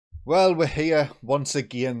Well, we're here once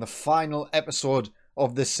again, the final episode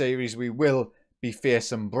of this series. We will be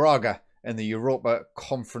facing Braga in the Europa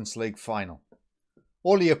Conference League final.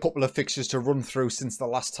 Only a couple of fixtures to run through since the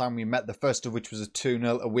last time we met, the first of which was a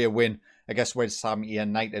 2-0 away win against West Ham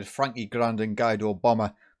United. Frankie Grand and Guido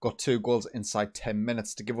Bomber got 2 goals inside 10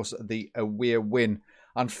 minutes to give us the away win.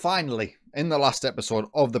 And finally, in the last episode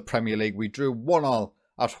of the Premier League, we drew 1-1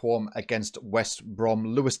 at home against West Brom.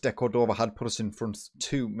 Luis de Cordova had put us in front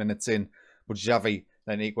 2 minutes in, but Xavi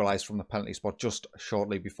then equalised from the penalty spot just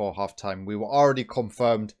shortly before half-time. We were already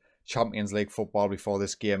confirmed Champions League football before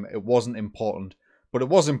this game. It wasn't important, but it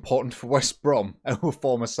was important for West Brom, our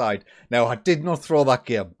former side. Now, I did not throw that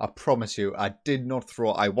game. I promise you, I did not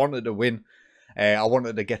throw. I wanted to win. I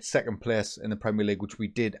wanted to get second place in the Premier League, which we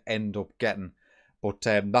did end up getting. But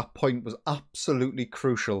that point was absolutely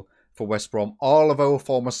crucial for West Brom. All of our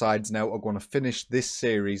former sides now are going to finish this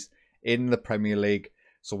series in the Premier League.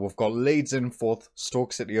 So we've got Leeds in 4th,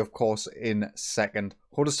 Stoke City, of course, in 2nd,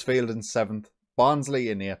 Huddersfield in 7th, Barnsley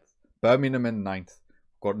in 8th, Birmingham in 9th.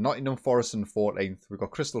 We've got Nottingham Forest in 14th, we've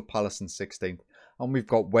got Crystal Palace in 16th, and we've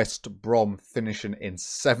got West Brom finishing in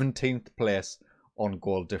 17th place on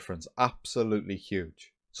goal difference. Absolutely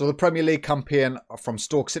huge. So the Premier League campaign, from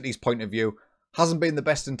Stoke City's point of view, hasn't been the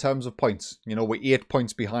best in terms of points. You know, we're 8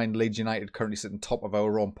 points behind Leeds United, currently sitting top of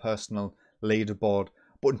our own personal leaderboard.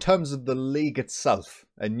 But in terms of the league itself,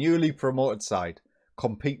 a newly promoted side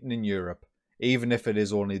competing in Europe, even if it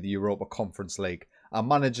is only the Europa Conference League, and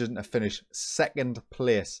managing to finish 2nd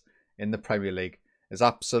place in the Premier League is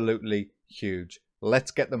absolutely huge.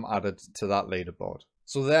 Let's get them added to that leaderboard.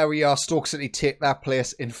 So there we are. Stoke City take their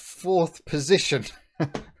place in 4th position.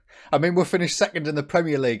 I mean, we're finished 2nd in the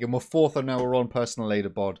Premier League and we're 4th on our own personal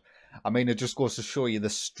leaderboard. I mean, it just goes to show you the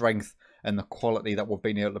strength and the quality that we've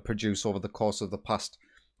been able to produce over the course of the past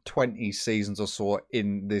 20 seasons or so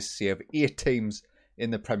in this year. 8 teams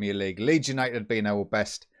in the Premier League. Leeds United being our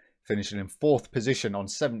best, finishing in 4th position on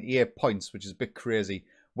 78 points, which is a bit crazy.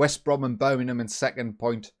 West Brom and Birmingham in second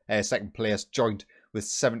place, joint with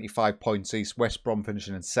 75 points each. West Brom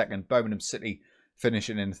finishing in 2nd, Birmingham City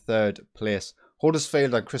finishing in 3rd place.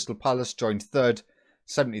 Huddersfield and Crystal Palace joined 3rd,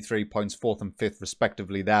 73 points, 4th and 5th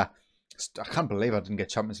respectively there. I can't believe I didn't get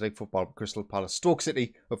Champions League football with Crystal Palace. Stoke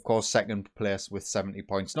City, of course, 2nd place with 70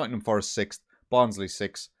 points. Nottingham Forest 6th, Barnsley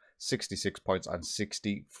 6th, 66 points and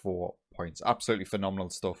 64 points. Absolutely phenomenal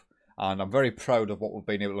stuff. And I'm very proud of what we've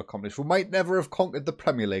been able to accomplish. We might never have conquered the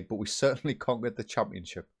Premier League, but we certainly conquered the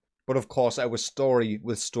Championship. But of course, our story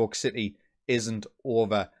with Stoke City isn't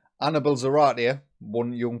over. Annabel Zaratia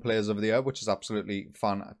won Young Players of the Year, which is absolutely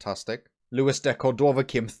fantastic. Luis de Cordova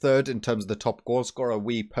came 3rd in terms of the top goal scorer.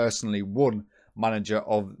 We personally won Manager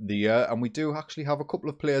of the Year. And we do actually have a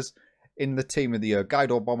couple of players in the Team of the Year.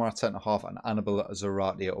 Guido Bomber at centre-half and Annabel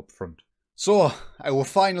Zaratia up front. So, our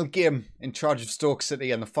final game in charge of Stoke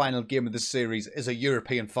City and the final game of this series is a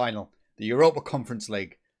European final. The Europa Conference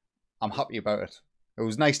League. I'm happy about it. It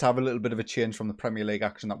was nice to have a little bit of a change from the Premier League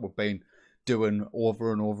action that we've been doing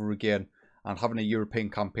over and over again, and having a European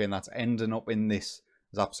campaign that's ending up in this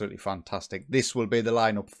is absolutely fantastic. This will be the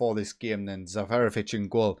lineup for this game then. Zaverovic in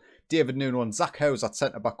goal, David Nuno and Zach Howes at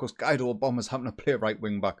centre-back, because Guido Bombers having to play right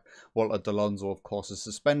wing-back. Walter D'Alonso, of course, is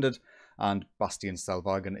suspended, and Bastian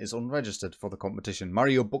Stelvagen is unregistered for the competition.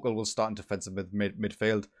 Mario Buckel will start in defensive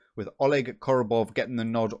midfield, with Oleg Korobov getting the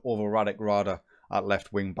nod over Radek Rada at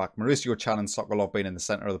left wing-back. Mauricio Chan and Sokolov being in the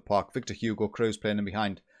centre of the park. Victor Hugo Cruz playing in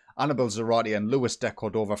behind. Annabel Zaratia and Luis de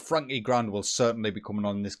Cordova. Frankie Grand will certainly be coming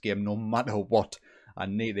on in this game no matter what. I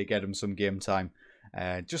need to get him some game time.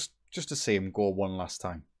 Just to see him go one last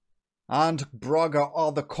time. And Braga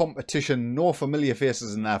are the competition. No familiar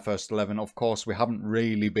faces in their first 11. Of course, we haven't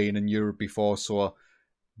really been in Europe before, so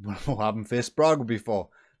we haven't faced Braga before.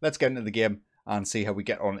 Let's get into the game and see how we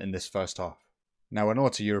get on in this first half. Now, I know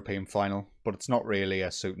it's a European final, but it's not really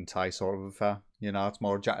a suit and tie sort of affair. You know, it's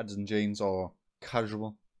more jackets and jeans or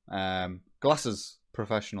casual. Glasses,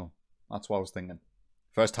 professional. That's what I was thinking.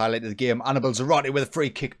 First highlight of the game, Annabel Zaratia with a free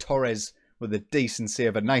kick. Torres with a decent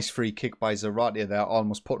save. A nice free kick by Zaratia there,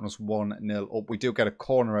 almost putting us 1-0 up. We do get a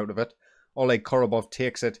corner out of it. Oleg Korobov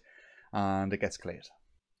takes it, and it gets cleared.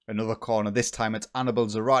 Another corner. This time it's Annabel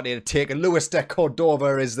Zaratia to take it. Luis de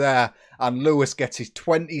Cordova is there, and Luis gets his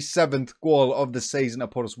 27th goal of the season to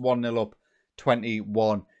put us 1-0 up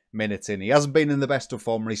 21 minutes in. He hasn't been in the best of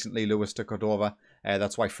form recently, Luis de Cordova.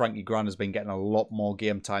 That's why Frankie Grand has been getting a lot more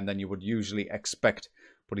game time than you would usually expect.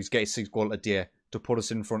 But he's getting 6 goals a day to put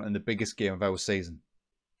us in front in the biggest game of our season.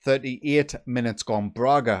 38 minutes gone.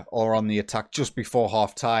 Braga are on the attack just before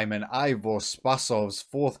half-time, and Ivo Spasov's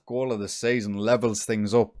 4th goal of the season levels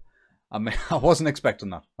things up. I mean, I wasn't expecting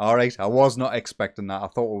that. All right, I was not expecting that. I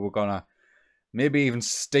thought we were going to maybe even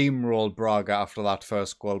steamroll Braga after that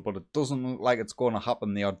first goal, but it doesn't look like it's going to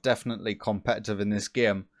happen. They are definitely competitive in this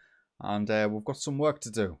game, and we've got some work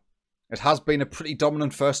to do. It has been a pretty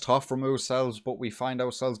dominant first half from ourselves, but we find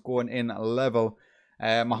ourselves going in level.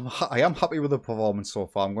 I am happy with the performance so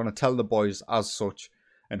far. I'm going to tell the boys as such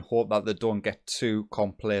and hope that they don't get too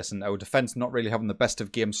complacent. Our defence not really having the best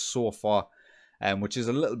of games so far, which is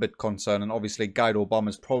a little bit concerning. Obviously, Guido Bomb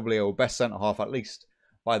is probably our best centre-half, at least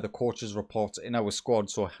by the coach's reports in our squad.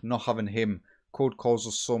 So not having him could cause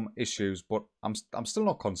us some issues, but I'm still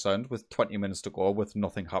not concerned with 20 minutes to go with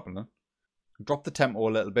nothing happening. Dropped the tempo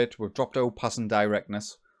a little bit. We've dropped our passing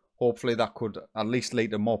directness. Hopefully that could at least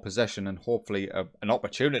lead to more possession and hopefully an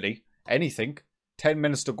opportunity. Anything. 10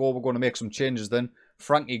 minutes to go. We're going to make some changes then.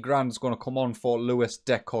 Frankie Grand's going to come on for Luis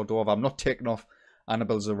de Cordova. I'm not taking off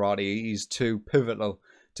Annabel Zarate. He's too pivotal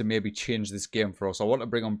to maybe change this game for us. I want to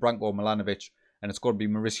bring on Branko Milanovic, and it's going to be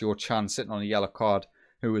Mauricio Chan sitting on a yellow card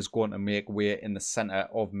who is going to make way in the centre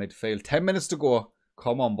of midfield. 10 minutes to go.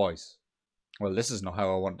 Come on, boys. Well, this is not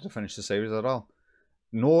how I wanted to finish the series at all.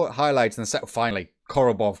 No highlights in the set. Finally,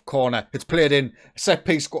 Korobov, corner. It's played in. Set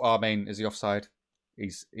piece. I mean, is he offside?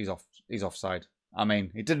 He's offside. I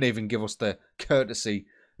mean, he didn't even give us the courtesy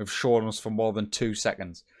of showing us for more than 2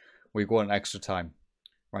 seconds. We go in extra time.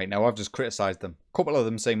 Right, now I've just criticised them. A couple of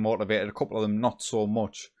them seem motivated. A couple of them not so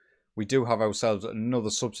much. We do have ourselves another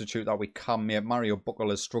substitute that we can make. Mario Buckle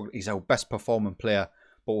has struggled. He's our best performing player.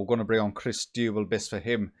 But we're going to bring on Chris Dubelbis for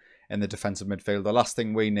him in the defensive midfield. The last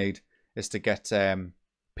thing we need is to get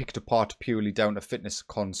picked apart purely down to fitness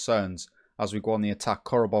concerns as we go on the attack.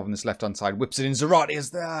 Korobov on this left-hand side whips it in. Zarate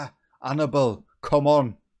is there. Annabel, come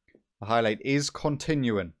on. The highlight is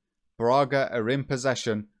continuing. Braga are in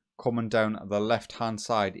possession, coming down the left-hand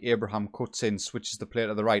side. Abraham cuts in, switches the play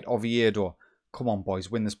to the right. Oviedo, come on, boys,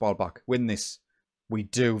 win this ball back. Win this. We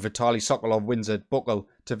do. Vitaly Sokolov wins it. Buckle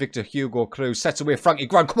to Victor Hugo Cruz. Sets away Frankie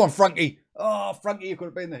Grant. Come on, Frankie. Oh, Frankie, you could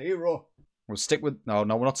have been the hero. We'll stick with... No,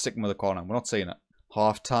 we're not sticking with the corner. We're not seeing it.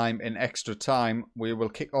 Half time in extra time. We will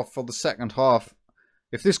kick off for the second half.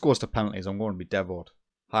 If this goes to penalties, I'm going to be devoted.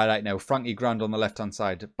 Highlight now. Frankie Grant on the left-hand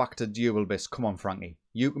side. Back to Dubelbis. Come on, Frankie.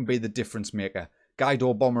 You can be the difference maker.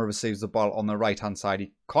 Guido Bomber receives the ball on the right-hand side.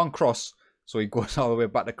 He can't cross, so he goes all the way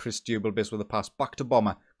back to Chris Dubelbis with a pass. Back to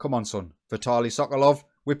Bomber. Come on, son. Vitaly Sokolov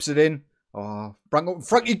whips it in. Oh,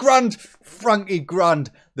 Frankie Grant! Frankie Grant,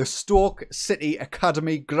 the Stoke City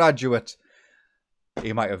Academy graduate.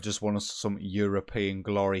 He might have just won us some European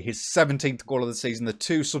glory. His 17th goal of the season. The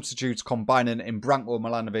two substitutes combining in Branko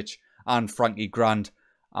Milanovic and Frankie Grant.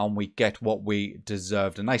 And we get what we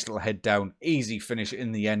deserved. A nice little head down. Easy finish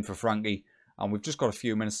in the end for Frankie. And we've just got a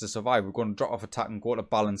few minutes to survive. We're going to drop off attack and go to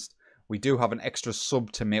balanced. We do have an extra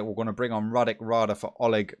sub to make. We're going to bring on Radek Rada for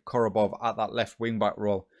Oleg Korobov at that left wing-back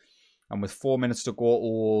role. And with 4 minutes to go,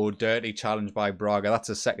 oh, dirty challenge by Braga. That's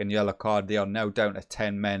a second yellow card. They are now down to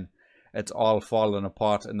 10 men. It's all falling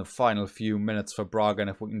apart in the final few minutes for Braga. And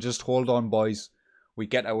if we can just hold on, boys, we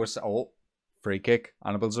get our... Oh, free kick.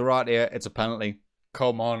 Annabel Zarate. It's a penalty.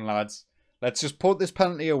 Come on, lads. Let's just put this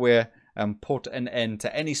penalty away and put an end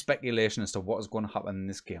to any speculation as to what is going to happen in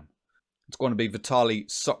this game. It's going to be Vitaly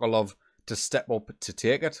Sokolov to step up to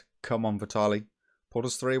take it. Come on, Vitaly. Put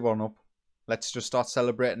us 3-1 up. Let's just start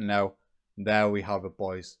celebrating now. There we have it,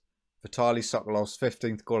 boys. Vitaly Sokolov's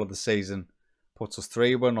 15th goal of the season puts us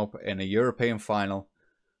 3-1 up in a European final.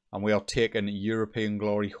 And we are taking European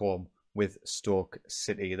glory home with Stoke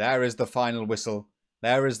City. There is the final whistle.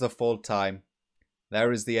 There is the full time.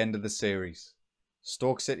 There is the end of the series.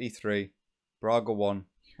 Stoke City 3, Braga 1.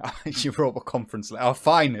 Europa Conference League. Oh,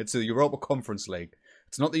 fine. It's the Europa Conference League.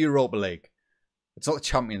 It's not the Europa League. It's not the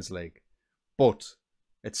Champions League. But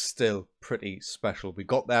it's still pretty special. We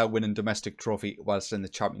got there winning domestic trophy whilst in the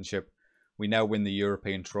Championship. We now win the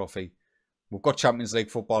European trophy. We've got Champions League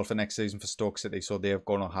football for next season for Stoke City, so they're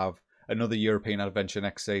going to have another European adventure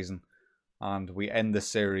next season. And we end the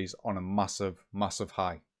series on a massive, massive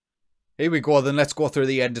high. Here we go then, let's go through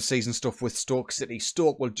the end of season stuff with Stoke City.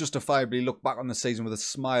 Stoke will justifiably look back on the season with a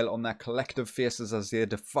smile on their collective faces as they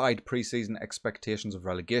defied pre-season expectations of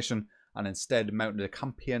relegation and instead mounted a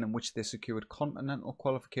campaign in which they secured continental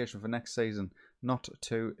qualification for next season. Not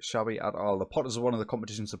too shabby at all. The Potters are one of the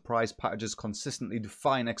competition's surprise packages, consistently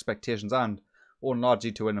defying expectations and, owing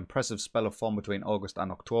largely to an impressive spell of form between August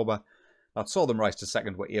and October, that saw them rise to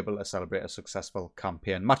second, were able to celebrate a successful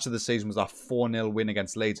campaign. Match of the season was that 4-0 win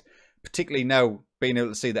against Leeds. Particularly now, being able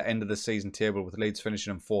to see the end of the season table with Leeds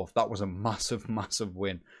finishing in 4th. That was a massive, massive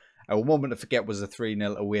win. Our moment to forget was a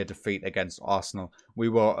 3-0 away defeat against Arsenal. We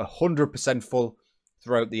were 100% full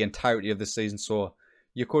throughout the entirety of the season. So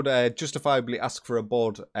you could justifiably ask for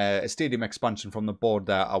a stadium expansion from the board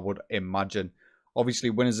there, I would imagine. Obviously,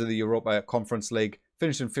 winners of the Europa Conference League,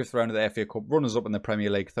 finished in 5th round of the FA Cup, runners-up in the Premier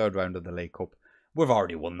League, 3rd round of the League Cup. We've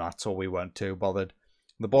already won that, so we weren't too bothered.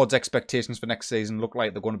 The board's expectations for next season look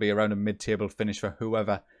like they're going to be around a mid-table finish for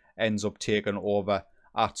whoever ends up taking over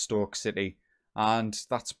at Stoke City. And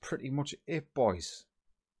that's pretty much it, boys.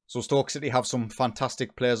 So Stoke City have some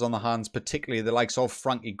fantastic players on their hands, particularly the likes of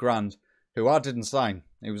Frankie Grand, who I didn't sign.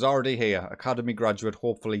 He was already here, academy graduate.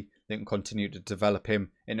 Hopefully they can continue to develop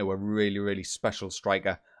him into a really, really special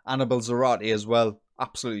striker. Annabel Zarate as well,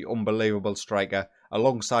 absolutely unbelievable striker,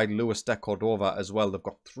 alongside Luis de Cordova as well. They've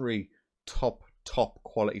got 3 top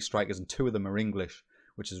quality strikers, and 2 of them are English,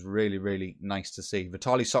 which is really, really nice to see.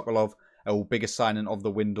 Vitaly Sokolov, our biggest signing of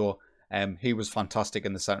the window, he was fantastic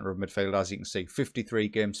in the centre of midfield, as you can see. 53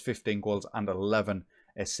 games, 15 goals and 11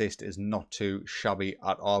 assists is not too shabby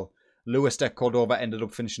at all. Luis de Cordova ended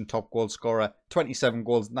up finishing top goal scorer. 27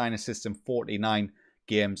 goals, 9 assists in 49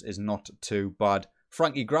 games is not too bad.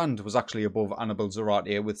 Frankie Grand was actually above Annabel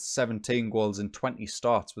Zarate with 17 goals in 20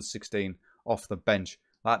 starts with 16 off the bench.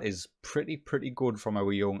 That is pretty good from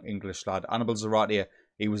our young English lad. Annabel Zarate,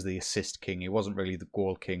 he was the assist king. He wasn't really the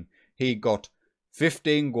goal king. He got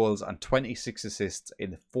 15 goals and 26 assists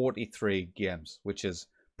in 43 games, which is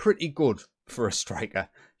pretty good for a striker.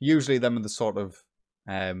 Usually them are the sort of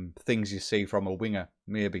things you see from a winger,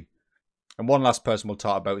 maybe. And one last person we'll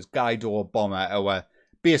talk about is Guido Bomber,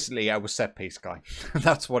 basically our set piece guy.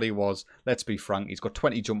 That's what he was. Let's be frank. He's got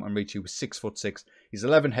 20 jump and reach. He was 6'6". His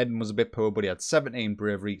 11 heading was a bit poor, but he had 17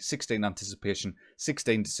 bravery, 16 anticipation,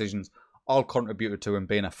 16 decisions. All contributed to him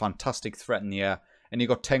being a fantastic threat in the air. And he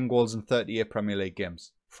got 10 goals in 38 Premier League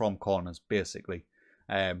games from corners, basically.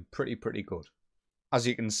 Pretty good. As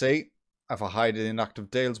you can see, if I hide in inactive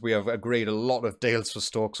deals, we have agreed a lot of deals for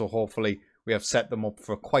Stoke, so hopefully we have set them up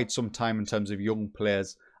for quite some time in terms of young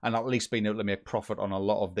players, and at least being able to make profit on a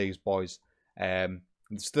lot of these boys.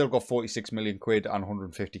 Still got 46 million quid and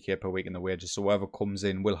 150k per week in the wages, so whoever comes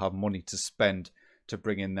in will have money to spend to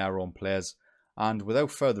bring in their own players. And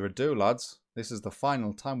without further ado, lads, this is the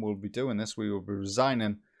final time we'll be doing this. We will be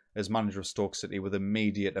resigning as manager of Stoke City with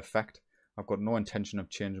immediate effect. I've got no intention of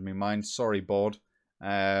changing my mind. Sorry, board.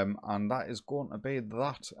 And that is going to be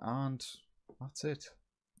that, and that's it.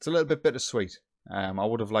 It's a little bit bittersweet. I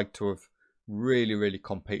would have liked to have really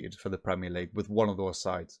competed for the Premier League with one of those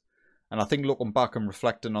sides. And I think looking back and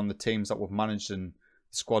reflecting on the teams that we've managed and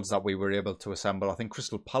the squads that we were able to assemble, I think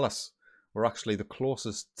Crystal Palace were actually the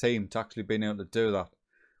closest team to actually being able to do that.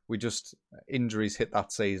 We just, injuries hit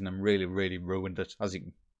that season and really ruined it. As you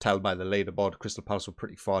can tell by the leaderboard, Crystal Palace were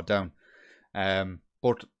pretty far down.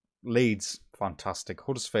 But Leeds, fantastic.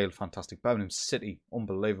 Huddersfield, fantastic. Birmingham City,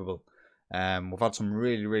 unbelievable. We've had some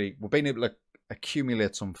we've been able to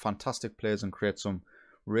accumulate some fantastic players and create some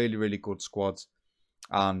really good squads.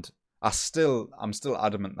 And I'm still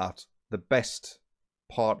adamant that the best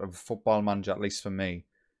part of Football Manager, at least for me,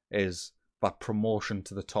 is that promotion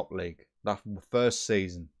to the top league. That first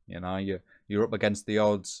season, you know, you're up against the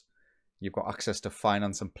odds. You've got access to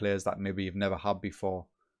finance and players that maybe you've never had before,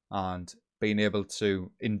 and being able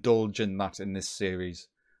to indulge in that in this series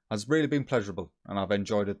has really been pleasurable, and I've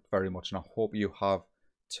enjoyed it very much, and I hope you have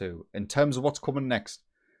too. In terms of what's coming next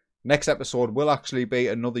episode will actually be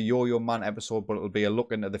another Yoyoman episode, but it'll be a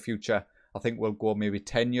look into the future. I think we'll go maybe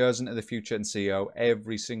 10 years into the future and see how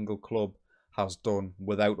every single club has done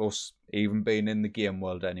without us even being in the game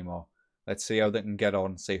world anymore. Let's see how they can get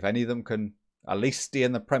on, see if any of them can at least stay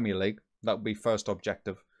in the Premier League. That would be first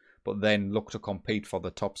objective, but then look to compete for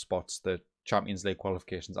the top spots, the Champions League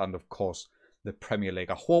qualifications, and of course the Premier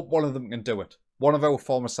League. I hope one of them can do it. One of our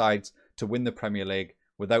former sides to win the Premier League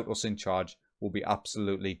without us in charge will be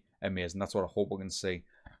absolutely amazing. That's what I hope we can see.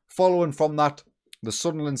 Following from that, the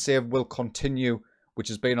Sunderland save will continue, which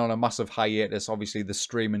has been on a massive hiatus. Obviously, the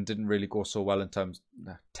streaming didn't really go so well in terms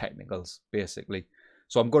of technicals, basically.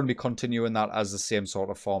 So I'm going to be continuing that as the same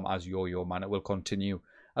sort of form as Yoyoman. It will continue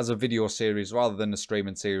as a video series rather than a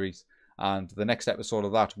streaming series. And the next episode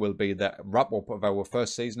of that will be the wrap-up of our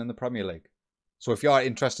first season in the Premier League. So if you are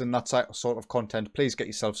interested in that sort of content, please get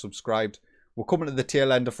yourself subscribed. We're coming to the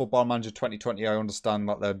tail end of Football Manager 2020. I understand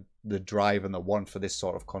that the drive and the want for this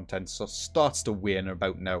sort of content starts to wane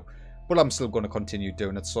about now. But I'm still going to continue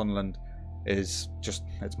doing it. Sunderland is just,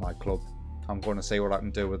 it's my club. I'm going to see what I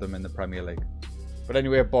can do with them in the Premier League. But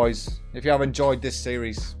anyway, boys, if you have enjoyed this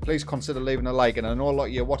series, please consider leaving a like. And I know a lot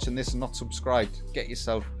of you are watching this and not subscribed. Get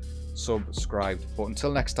yourself subscribed. But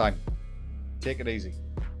until next time, take it easy.